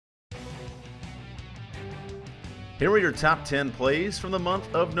Here are your top 10 plays from the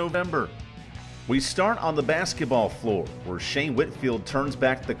month of November. We start on the basketball floor, where Shane Whitfield turns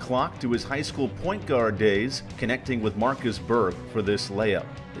back the clock to his high school point guard days, connecting with Marcus Berg for this layup.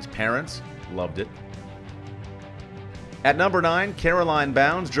 His parents loved it. At number 9, Caroline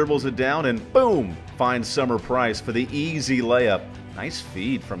Bounds dribbles it down and boom, finds Summer Price for the easy layup. Nice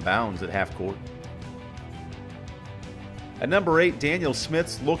feed from Bounds at half court. At number 8, Daniel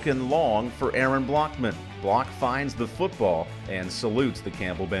Smith's looking long for Aaron Blockman. Block finds the football and salutes the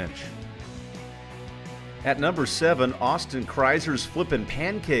Campbell bench. At number 7, Austin Kreiser's flipping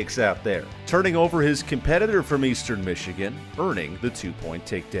pancakes out there, turning over his competitor from Eastern Michigan, earning the 2-point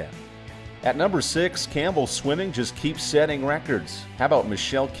takedown. At number 6, Campbell Swimming just keeps setting records. How about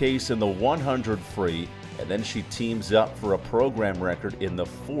Michelle Case in the 100 free, and then she teams up for a program record in the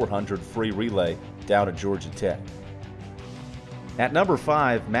 400 free relay down at Georgia Tech. At number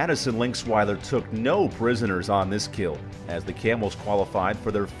 5, Madison Linksweiler took no prisoners on this kill, as the Camels qualified for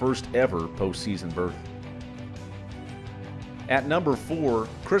their first ever postseason berth. At number 4,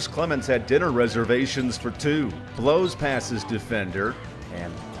 Chris Clemens had dinner reservations for 2, blows past his defender,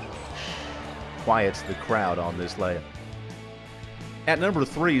 and quiets the crowd on this layup. At number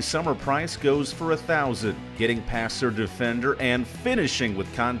 3, Summer Price goes for 1,000, getting past her defender and finishing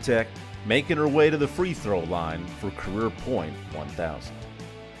with contact, making her way to the free throw line for career point 1,000.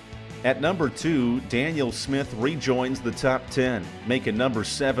 At number 2, Daniel Smith rejoins the top 10, making number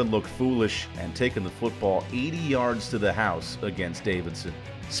 7 look foolish and taking the football 80 yards to the house against Davidson.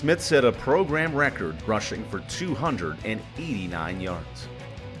 Smith set a program record rushing for 289 yards.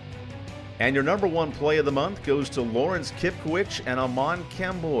 And your number 1 play of the month goes to Lawrence Kipkowicz and Amon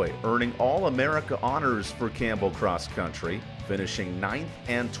Kemboy, earning All-America honors for Campbell Cross Country, finishing 9th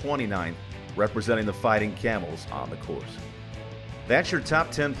and 29th, representing the Fighting Camels on the course. That's your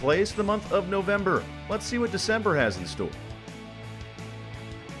top 10 plays for the month of November. Let's see what December has in store.